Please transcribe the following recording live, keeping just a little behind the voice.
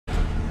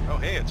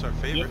hey, it's our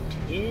favorite.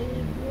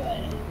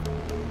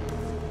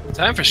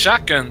 Time for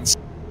shotguns.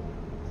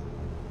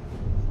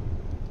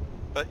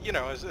 But you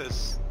know,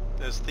 as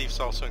Thief's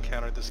also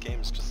encountered, this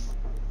game just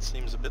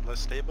seems a bit less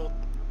stable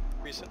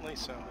recently,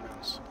 so who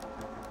knows?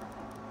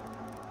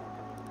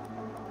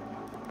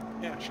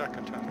 Yeah,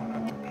 shotgun time. Why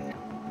not?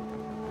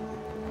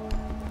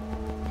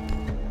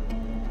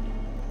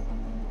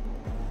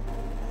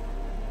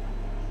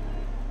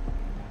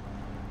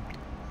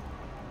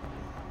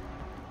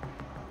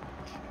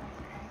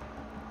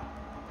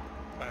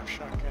 Five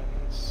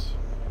shotguns.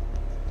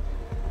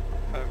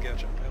 5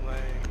 gadget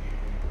melee.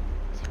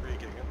 3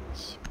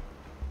 giggins.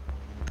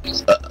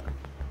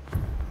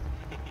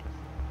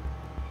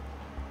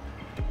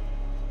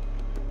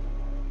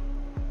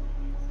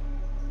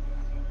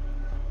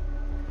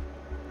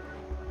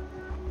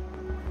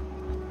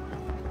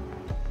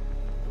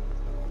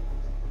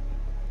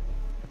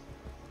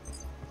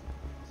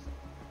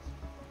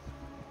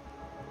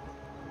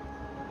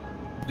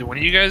 Did one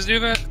of you guys do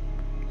that?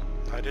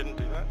 I didn't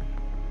do that.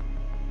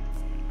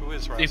 Who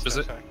is Thief, was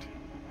it? Effect?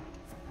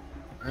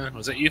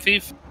 Was it you,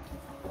 Thief?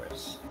 Of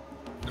course.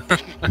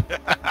 It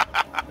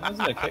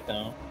wasn't a kick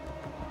now.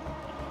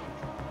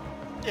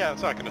 Yeah,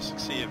 it's not going to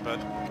succeed, but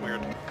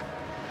weird.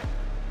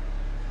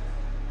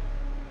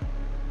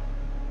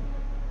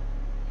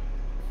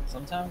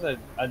 Sometimes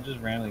I just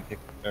randomly pick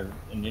or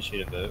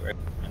initiate a vote, right?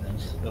 And then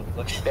they'll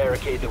look.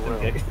 Barricade the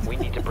room. We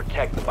need to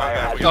protect the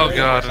biohazard. Oh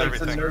god.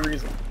 Everything. For no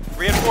reason.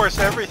 Reinforce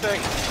everything.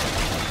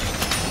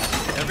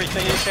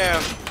 Everything you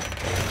can.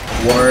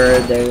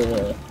 Word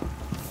there.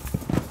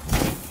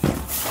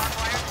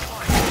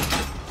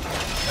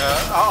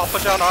 I'll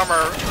put down armor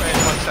in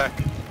 1 sec.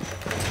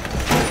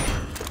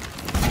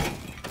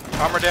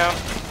 Armor down.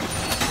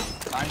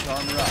 Time to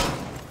armor up.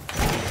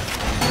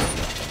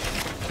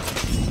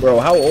 Bro,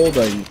 how old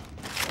are you?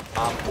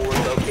 Op 4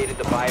 located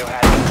the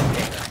biohazard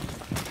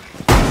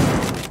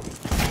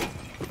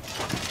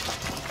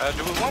container.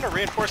 Do we want to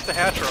reinforce the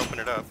hatch or open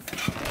it up?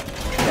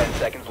 10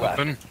 seconds left.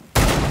 Open.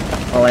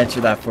 I'll answer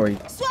that for you.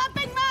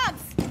 Swapping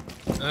mugs!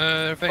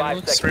 Everything 5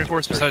 looks seconds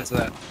reinforced to besides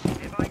that.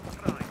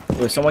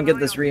 Will someone get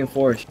this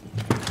reinforced?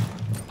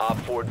 Op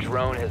 4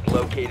 drone has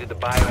located the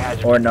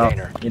biohazard Or no,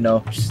 container. you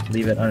know, just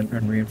leave it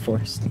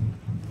unreinforced.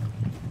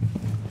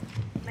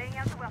 Laying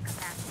out the welcome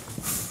mat.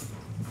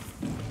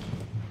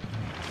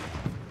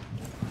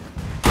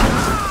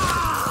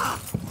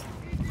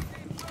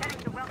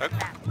 Heading to welcome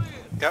mat.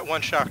 Got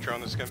 1 shock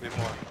drone, there's going to be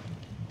more.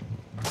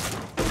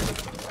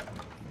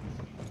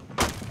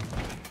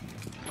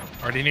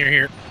 Already near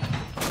here.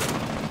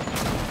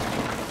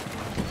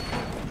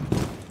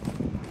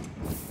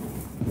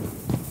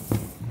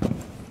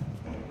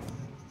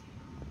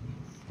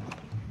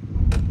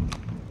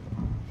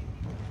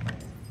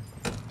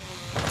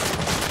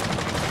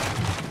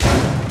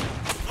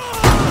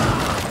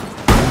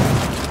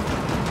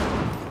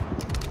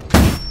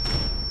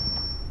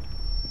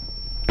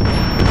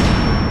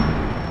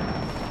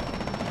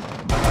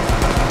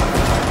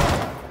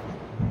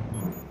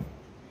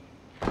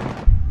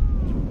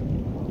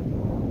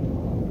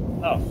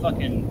 Oh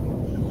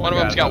fucking! One of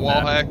them's got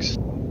wall that. hacks.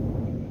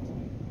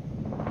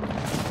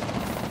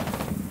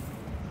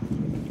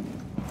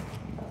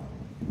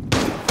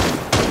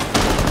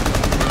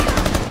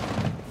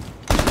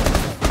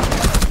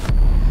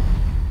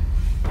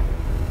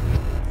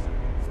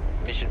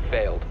 Mission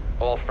failed.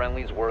 All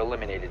friendlies were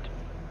eliminated.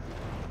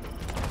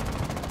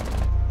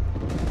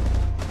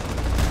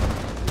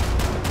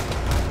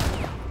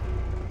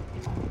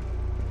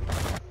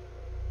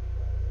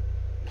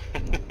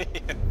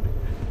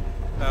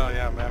 Oh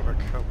yeah, Maverick.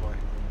 Oh boy.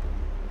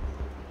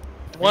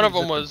 One of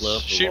them Blow was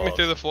up the shooting me walls.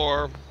 through the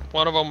floor.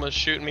 One of them was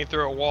shooting me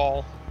through a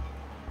wall.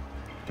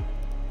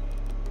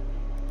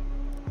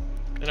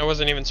 And I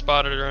wasn't even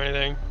spotted or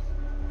anything.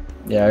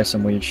 Yeah, there's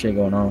some weird shit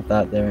going on with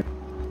that there.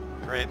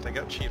 Great, they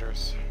got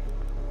cheaters.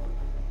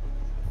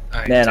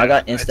 Man, I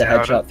got doubt insta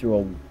headshot through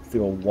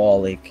a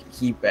wall. Like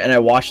and I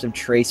watched him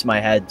trace my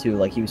head too.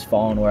 Like he was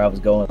following where I was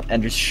going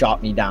and just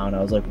shot me down.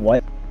 I was like,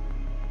 what?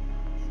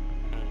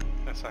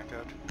 That's not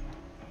good.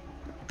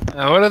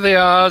 What are the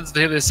odds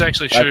that this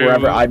actually Like true?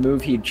 wherever I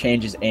moved, he'd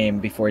change his aim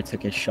before he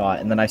took his shot,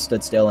 and then I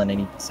stood still and then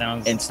he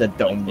Sounds insta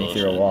domed me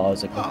through a bullshit. wall. I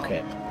was like,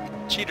 okay.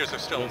 Cheaters are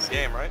still in the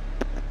game, right?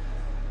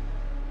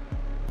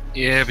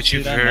 Yeah, but you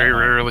Dude, I very know.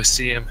 rarely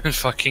see him in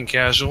fucking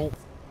casual.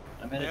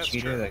 I met Yeah, a that's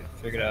cheater true. that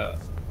figured out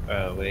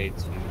a way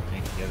to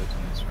make the other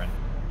team his friend.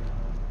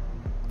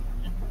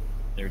 And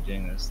they were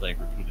doing this like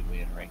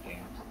repeatedly in ranked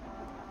games.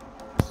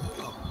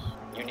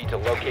 You need to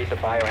locate the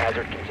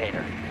biohazard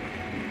container.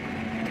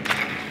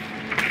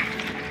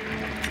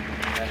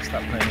 I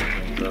stopped playing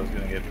with games. I was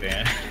gonna get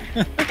banned.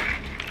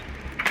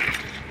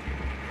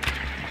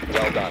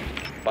 Well done.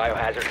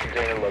 Biohazard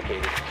container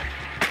located.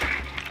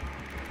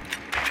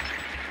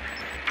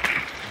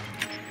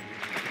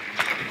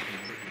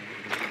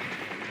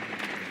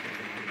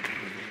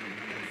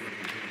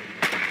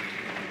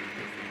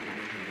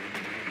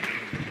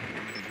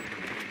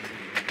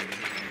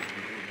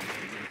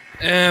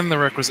 And the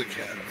requisite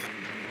cav.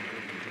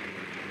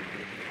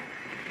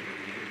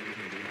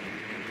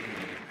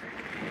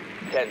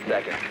 10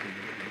 seconds.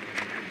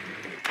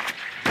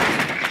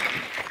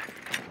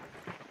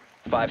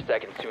 5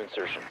 seconds to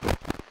insertion.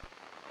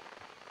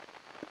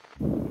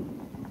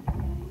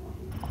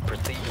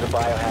 Proceed to the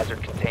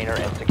biohazard container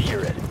and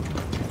secure it.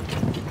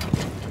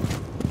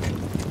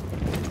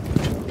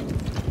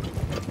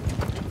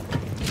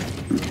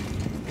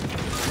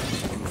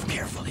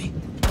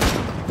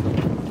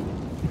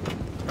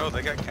 Oh,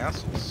 they got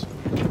castles.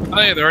 Oh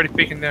yeah, they're already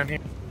peeking down here.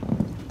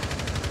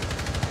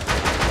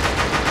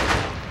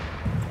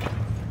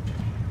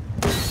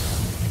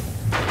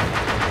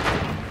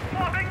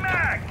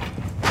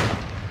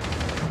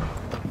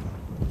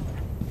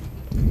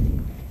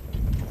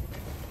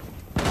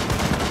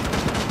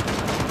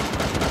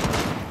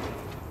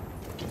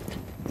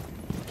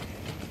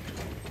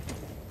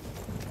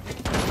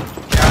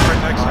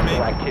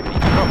 Hostile activity.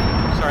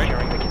 Oh, sorry.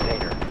 Securing the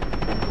container.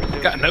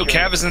 Resume Got no securing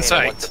cavs the in container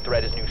sight. once the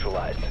threat is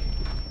neutralized.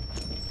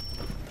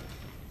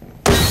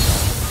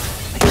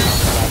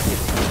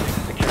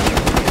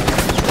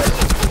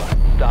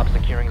 Stop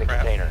securing the Crap.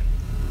 container.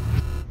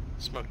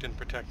 Smoke didn't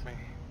protect me.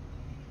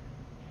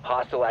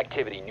 Hostile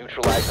activity.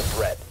 Neutralize the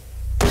threat.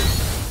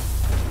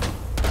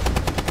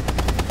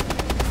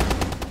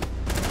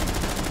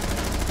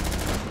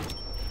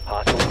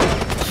 Hostile.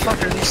 What the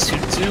fuck are these two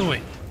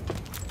doing?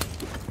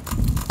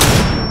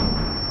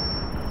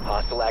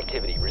 Hostile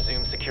activity.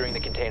 Resume securing the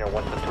container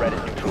once the threat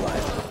is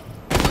neutralized.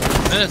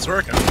 And it's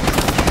working.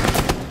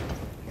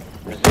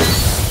 Resume.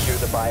 Secure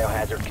the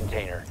biohazard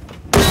container.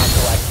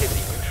 Hostile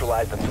activity.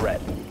 Neutralize the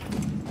threat. 4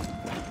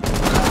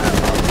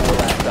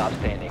 last stop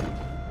standing.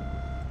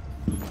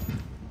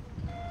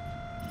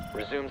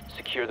 Resume.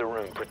 Secure the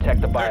room.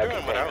 Protect the They're bio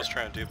doing what I container. was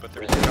trying to do, but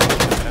they're Resume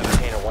securing the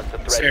container once the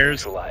threat Stairs.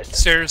 is neutralized.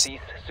 Stairs.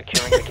 Cease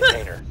securing the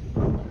container.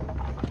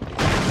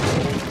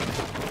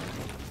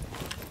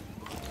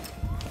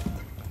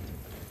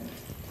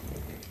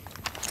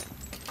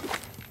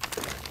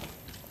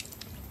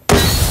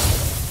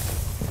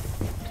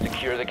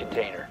 Secure the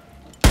container.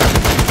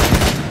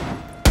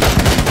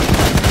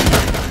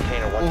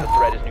 Container once the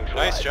threat is neutralized.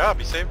 Nice job,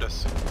 he saved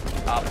us.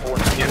 Op 4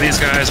 Yeah, these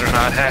guys are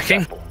not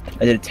hacking.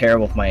 I did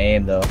terrible with my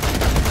aim though. Did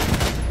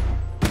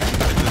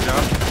the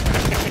job.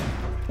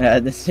 Yeah,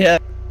 this yeah.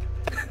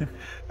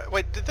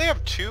 Wait, did they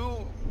have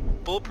 2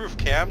 bulletproof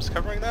cams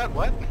covering that?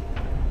 What?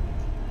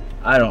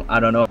 I don't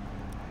know.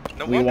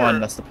 No We wonder, won.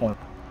 That's the point.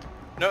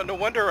 No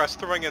wonder us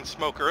throwing in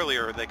smoke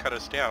earlier, they cut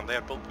us down. They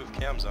had bulletproof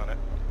cams on it.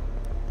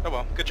 Oh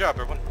well, good job,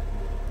 everyone.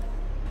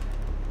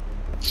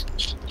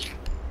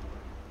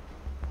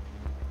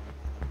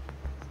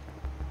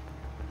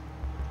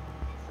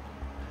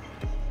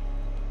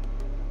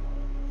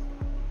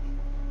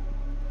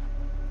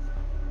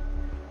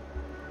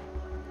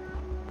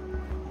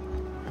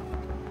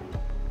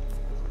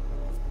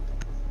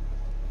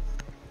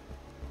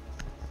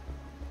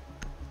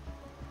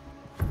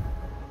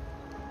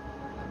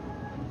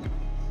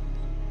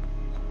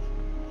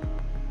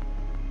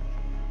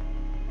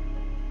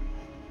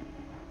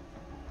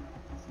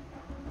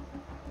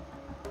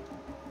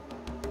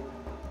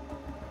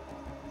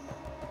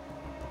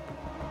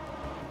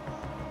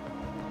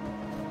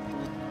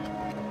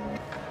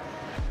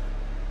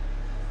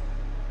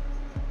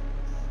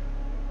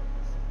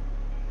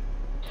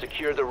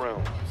 Secure the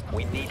room.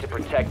 We need to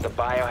protect the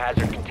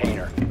biohazard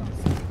container.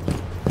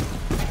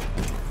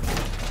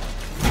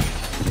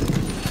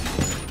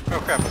 Oh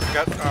crap, we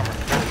got armor.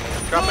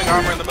 Dropping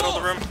armor in the middle of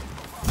the room.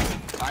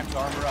 Time to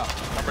armor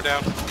up. Armor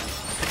down.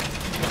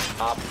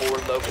 Op 4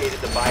 located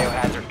the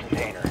biohazard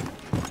container.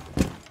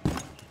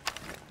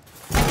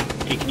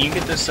 Hey, can you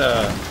get this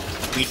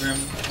speed room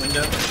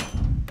window?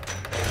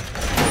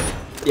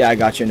 Yeah, I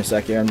got you in a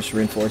sec here. I'm just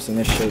reinforcing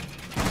this shit.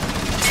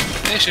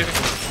 Hey, shooting.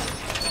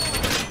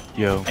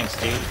 Yo. Thanks,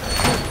 dude.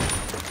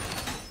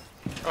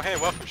 Oh hey,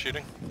 welcome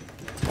shooting.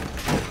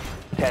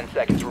 10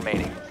 seconds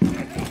remaining.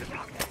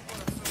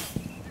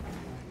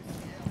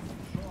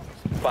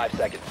 5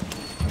 seconds.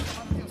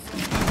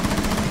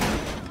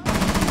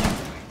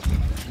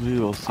 We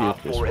will see Op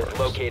if this 4 works. has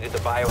located the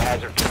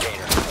biohazard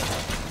container.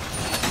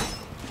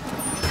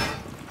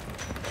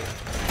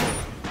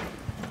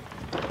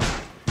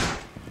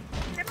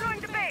 Deploying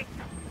the base.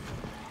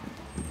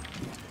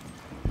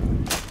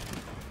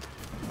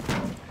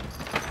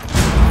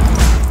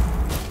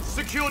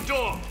 Secure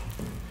door.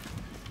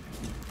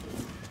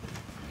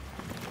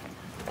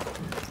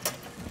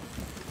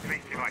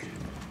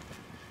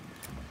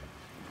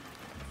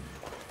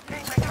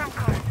 Getting my trump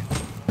card.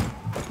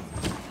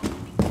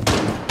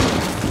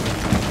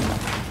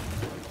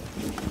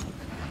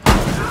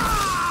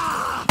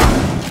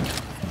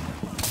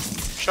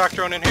 Shock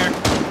drone in here.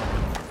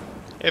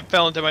 It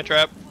fell into my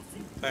trap.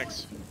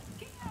 Thanks.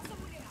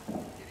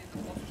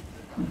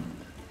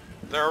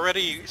 They're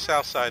already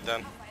south side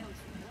then.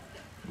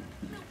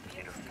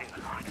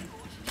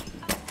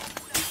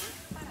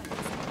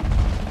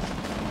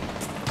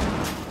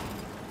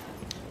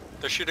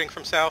 They're shooting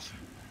from south.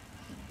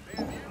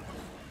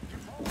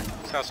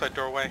 South side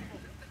doorway.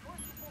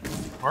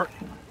 Mark.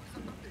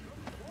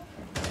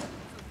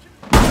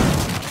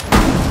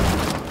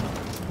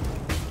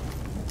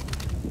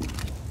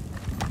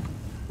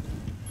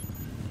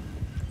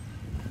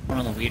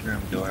 weed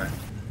room door.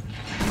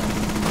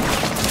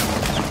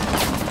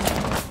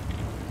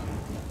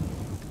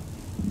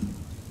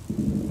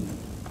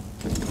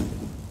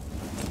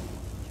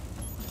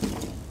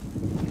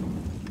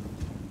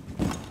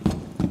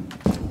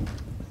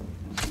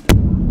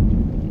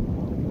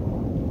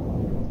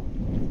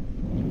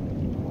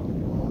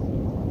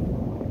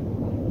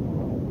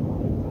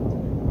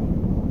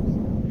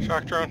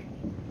 Shock drone.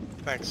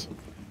 Thanks.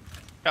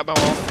 Got my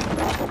wall.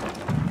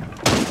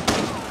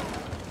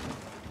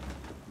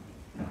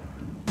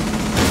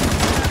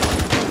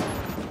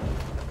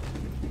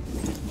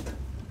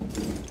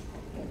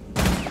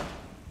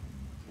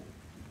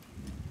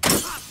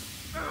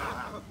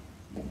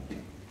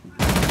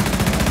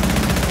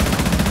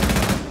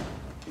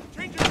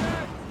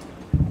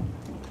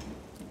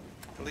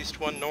 At least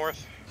one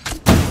north.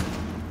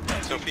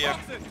 Sophia.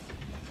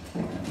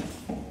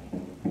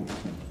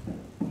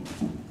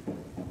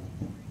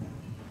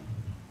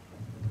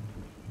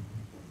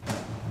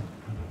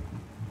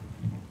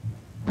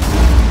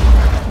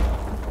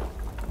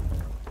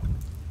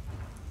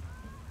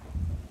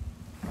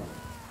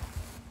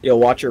 Yo,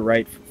 watch your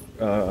right,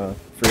 freedom.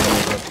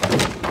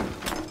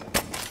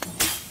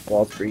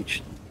 Wall's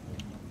breached.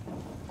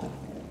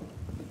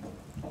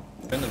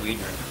 In the weed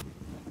room.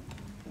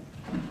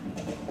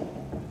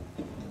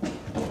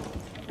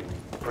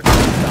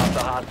 Stop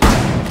the hostile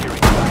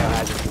securing the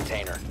biohazard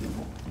container.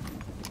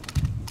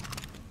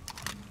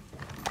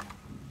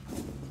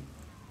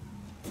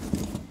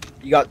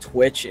 You got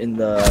Twitch in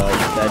the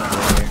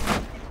bedroom here.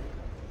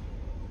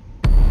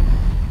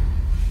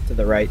 To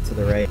the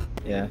right,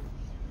 yeah.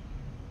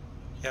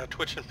 Yeah,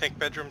 Twitch and pink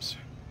bedrooms.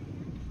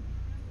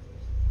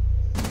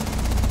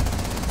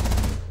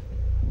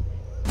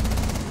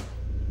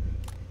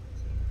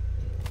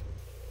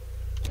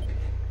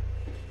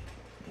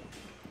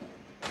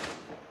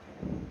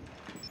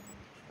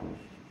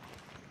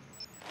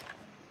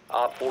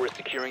 Op 4 is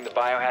securing the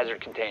biohazard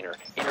container.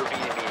 Intervene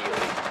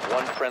immediately.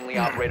 One friendly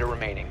operator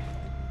remaining.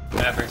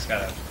 Maverick's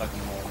got a fucking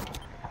hole.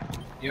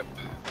 Yep.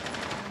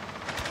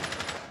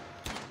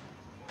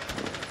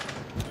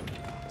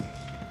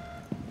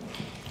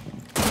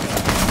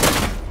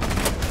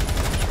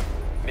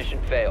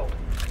 Mission failed.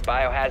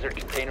 Biohazard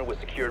container was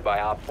secured by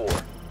Op 4.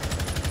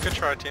 Good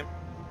try, team.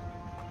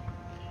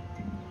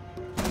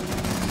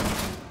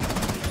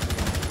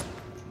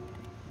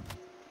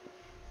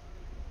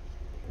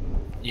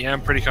 Yeah,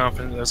 I'm pretty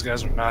confident those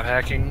guys are not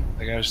hacking.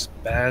 The guys are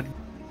just bad.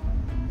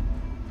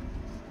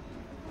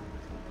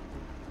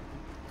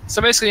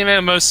 So basically, you made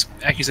most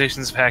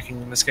accusations of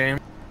hacking in this game.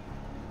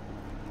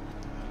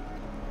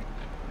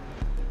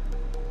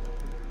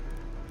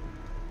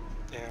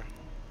 Yeah.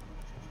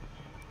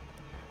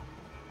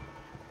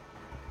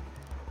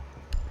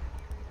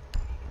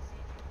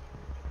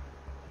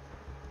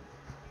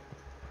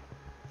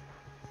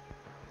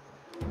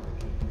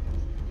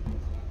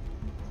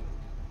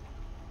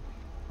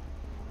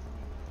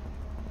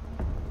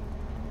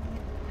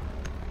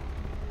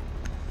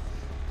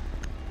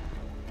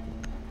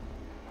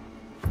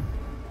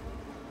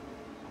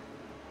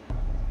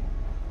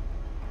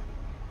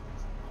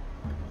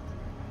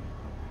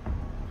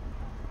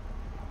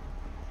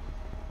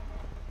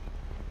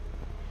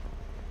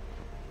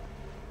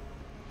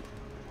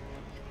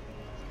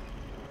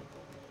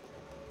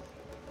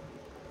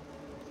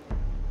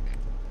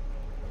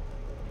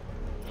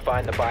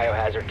 Find the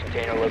biohazard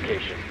container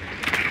location.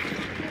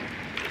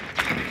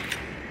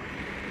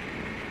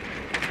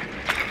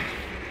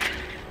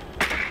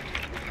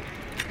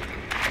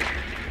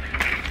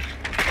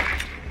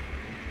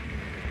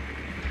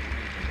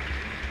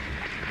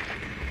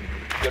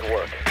 Good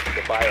work.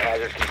 The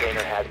biohazard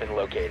container has been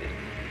located.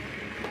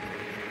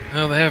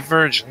 Oh, they have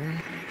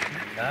Virgin.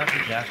 Not the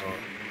jackal.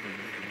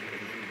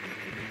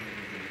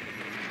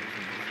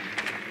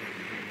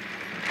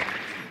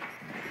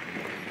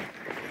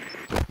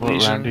 What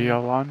Legion. round are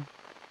y'all on?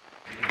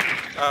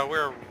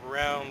 We're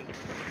round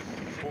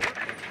 4. 10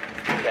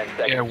 seconds.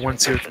 Yeah, to 1-2 at the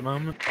completion.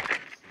 moment.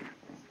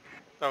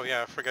 Oh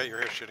yeah, I forgot you're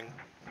here shooting.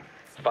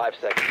 5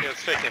 seconds. Yeah,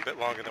 it's taking a bit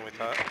longer than we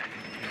thought.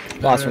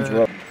 Last one's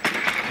rope.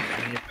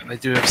 Yep, they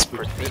do have speed.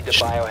 Proceed to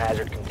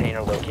biohazard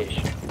container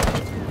location.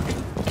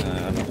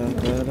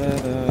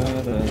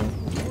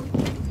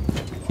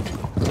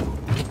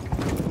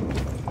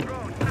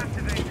 Drone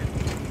activated.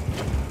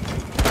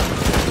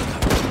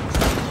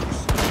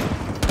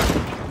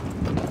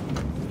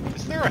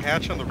 Is there a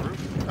hatch on the roof?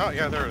 Oh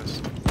yeah, there it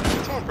is.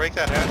 Can someone break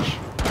that hatch?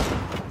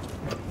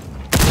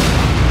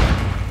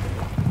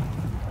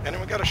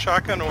 Anyone got a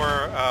shotgun or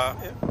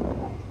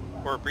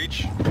a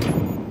breach?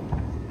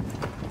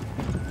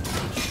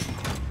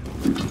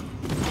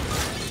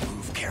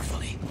 Move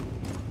carefully.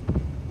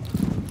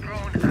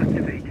 Drone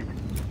activated.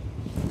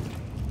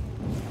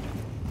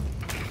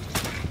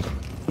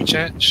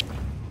 Chat.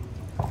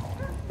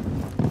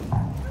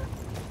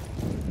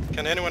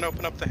 Can anyone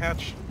open up the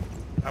hatch?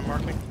 I'm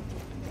marking.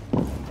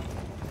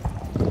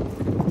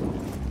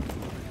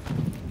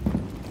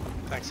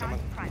 Thanks, someone.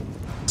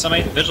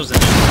 Somebody, Vigil's in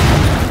there.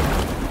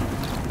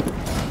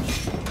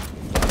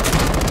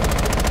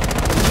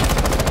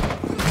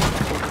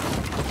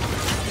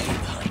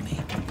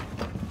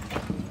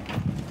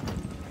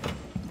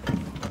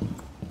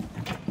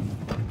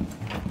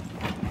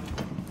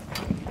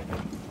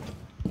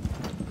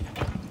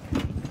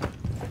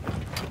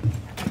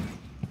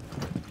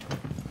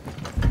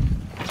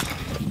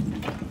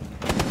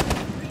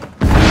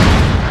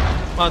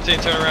 Monte,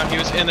 turn around. He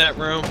was in that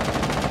room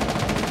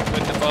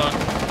with the bug.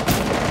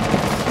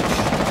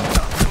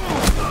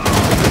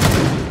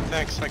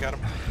 Thanks, I got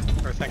him.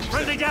 Or thanks for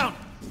Friendly saving. down!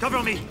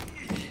 Cover me!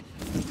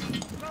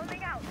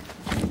 Rolling out.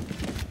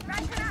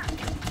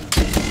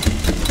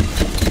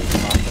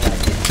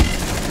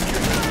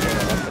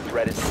 The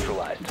threat is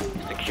neutralized.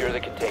 Secure the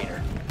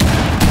container.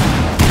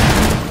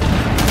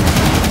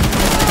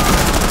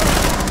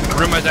 The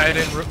room I died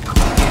in is, No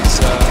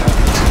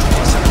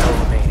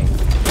remaining.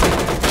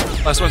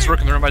 last one's Rook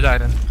in the room I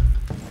died in.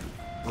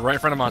 Right in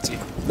front of Monty.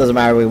 Doesn't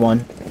matter, we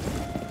won.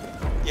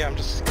 Yeah, I'm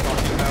just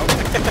knocking him out.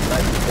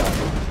 Nicely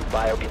done.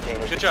 Bio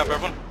container Good job,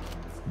 everyone.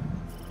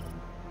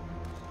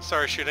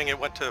 Sorry, shooting. It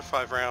went to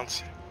 5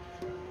 rounds.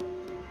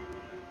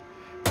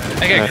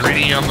 I got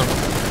greedy on the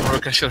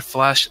Rook. I should have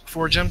flashed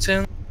before I jumped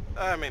in.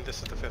 I mean,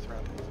 this is the 5th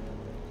round.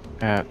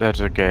 Yeah,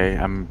 that's okay.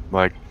 I'm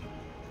like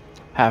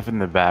half in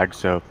the bag,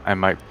 so I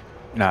might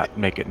not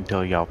make it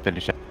until y'all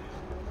finish it.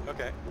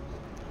 Okay.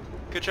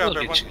 Good job,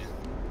 Look at everyone.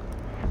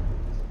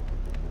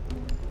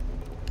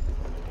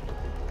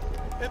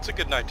 It's a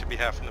good night to be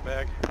half in the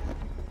bag.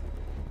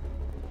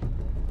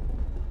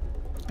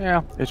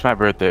 Yeah, it's my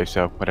birthday,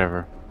 so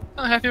whatever.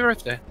 Oh, happy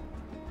birthday.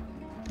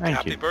 Thank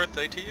Happy you.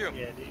 birthday to you.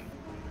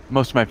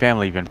 Most of my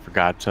family even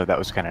forgot, so that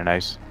was kind of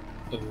nice.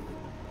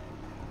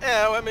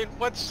 Yeah, I mean,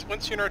 once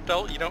you're an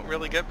adult, you don't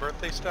really get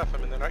birthday stuff. I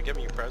mean, they're not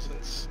giving you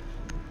presents,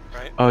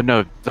 right? Oh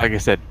no, like I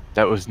said,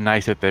 that was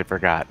nice that they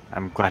forgot.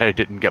 I'm glad I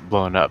didn't get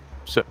blown up.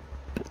 So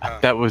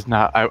that was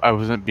not. I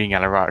wasn't being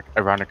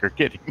ironic or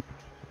kidding.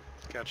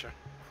 Gotcha.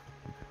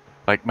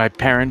 Like my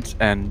parents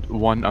and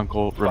one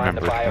uncle Find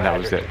the remembered, and that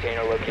was biohazard it.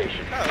 container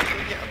location.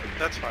 Oh, yeah,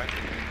 that's fine.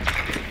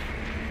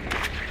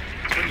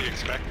 That's what you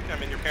expect. I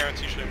mean, your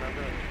parents usually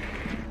remember.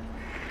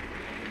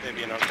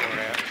 Maybe an uncle or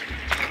aunt.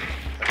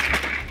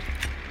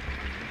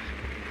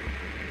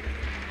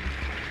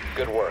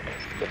 Good work.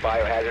 The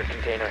biohazard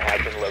container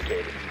has been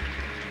located.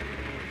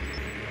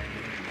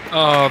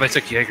 Oh, they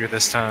took Jaeger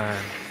this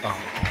time. Oh.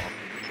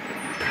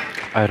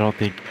 I don't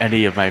think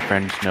any of my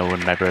friends know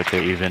when my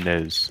birthday even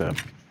is. So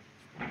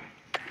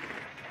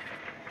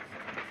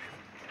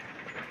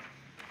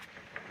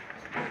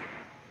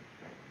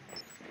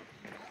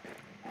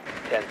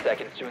 10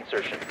 seconds to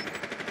insertion.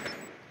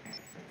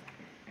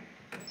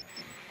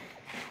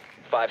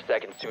 5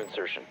 seconds to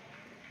insertion.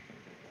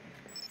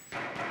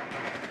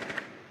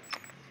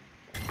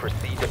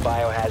 Proceed to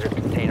biohazard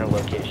container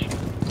location.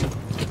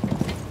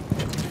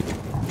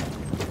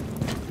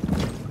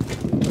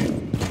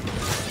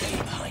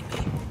 Behind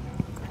me.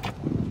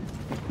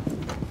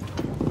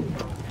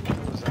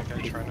 What was that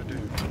guy trying to do?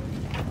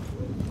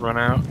 Run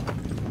out.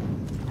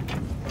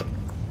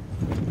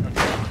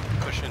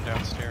 Push in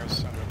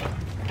downstairs.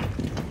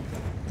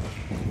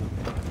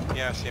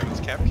 Yeah, I see him.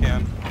 It's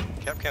Capcan.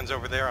 Capcan's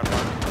over there on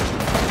one.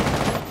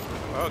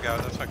 Oh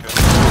god, that's not good.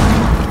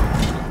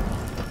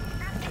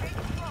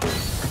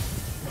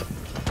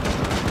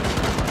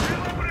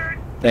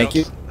 Thank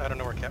you. I don't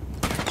know where Cap.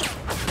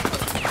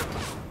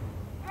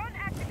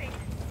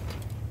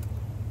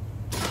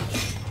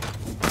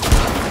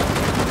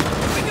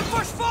 We can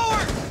push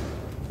forward!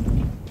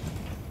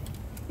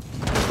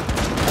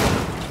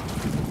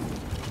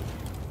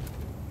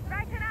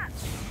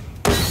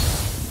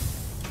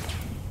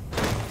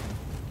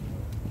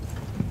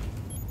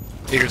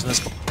 Jaeger's in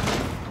this.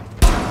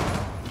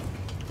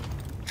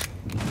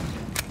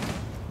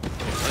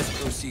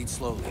 Let's proceed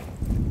slowly.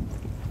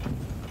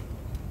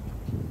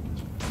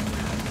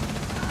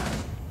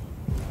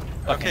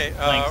 Okay,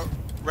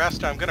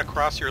 Rasta, I'm gonna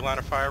cross your line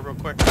of fire real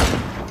quick.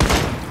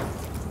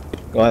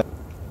 Go ahead.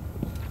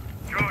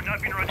 Drone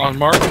not been running. On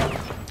mark.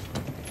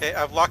 Okay,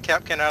 I've locked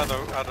Capcan out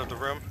of the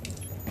room.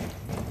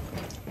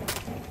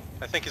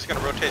 I think he's gonna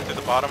rotate through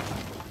the bottom.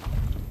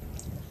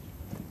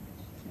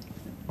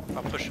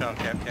 I'll push on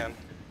Capcan.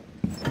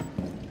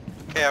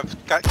 Okay,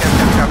 I've got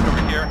Capcan trapped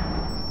over here.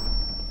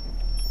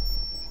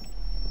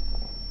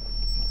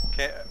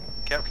 Okay,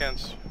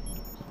 Capcan's...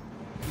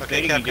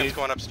 Okay, Capcan's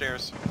going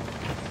upstairs.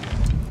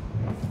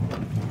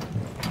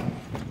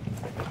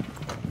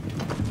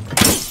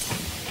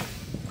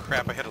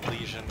 Crap, I hit a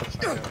lesion. That's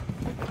not good.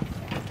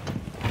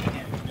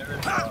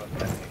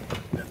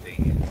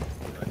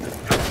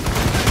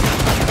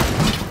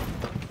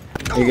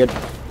 You're good.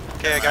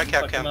 Okay, I got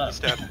Capcan. He's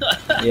dead.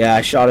 Yeah,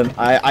 I shot him.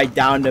 I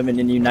downed him and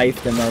then you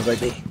knifed him. I was like,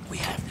 Hey, we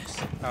have this.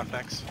 Oh,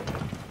 thanks.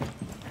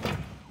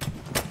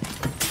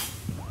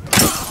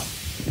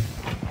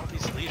 All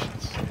these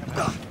lesions.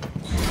 Oh,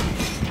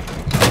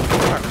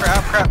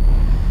 crap.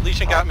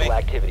 Lesion got me. Hostile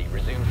activity.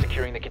 Resume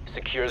securing the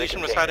secure the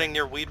Lesion was container. hiding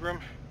near weed room.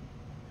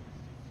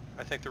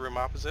 I think the room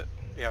opposite.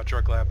 Yeah,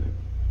 drug lab.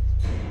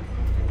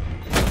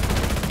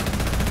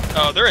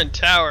 Oh, they're in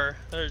tower.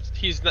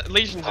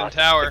 Legion's in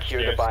tower.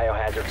 Secure the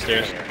biohazard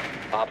container.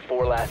 Op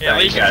 4 last Yeah, time.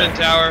 Legion's in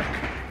tower.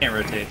 Can't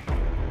rotate.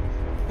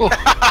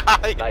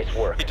 Nice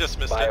work. He just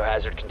missed it.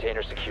 Biohazard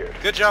container secured.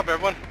 Good job,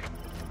 everyone.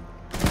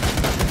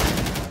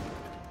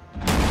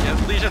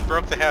 Yeah, Legion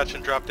broke the hatch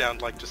and dropped down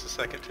like just a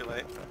second too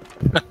late.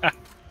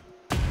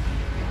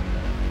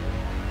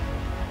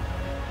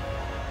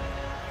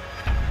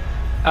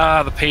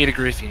 Ah, the pay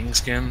degree fiending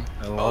skin.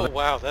 I love Oh it.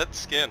 wow, that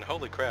skin!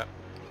 Holy crap,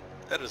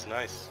 that is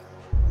nice.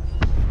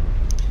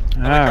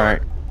 All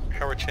right.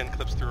 How her chin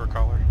clips through her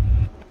collar.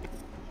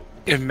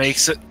 It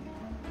makes it.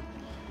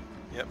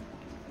 Yep.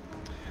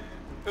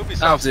 I'll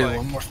Ubisoft's do like,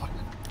 one more fucking.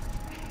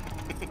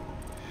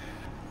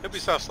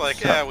 Ubisoft's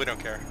like, yeah, we don't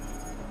care.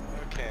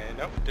 Okay,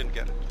 nope, didn't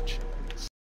get it.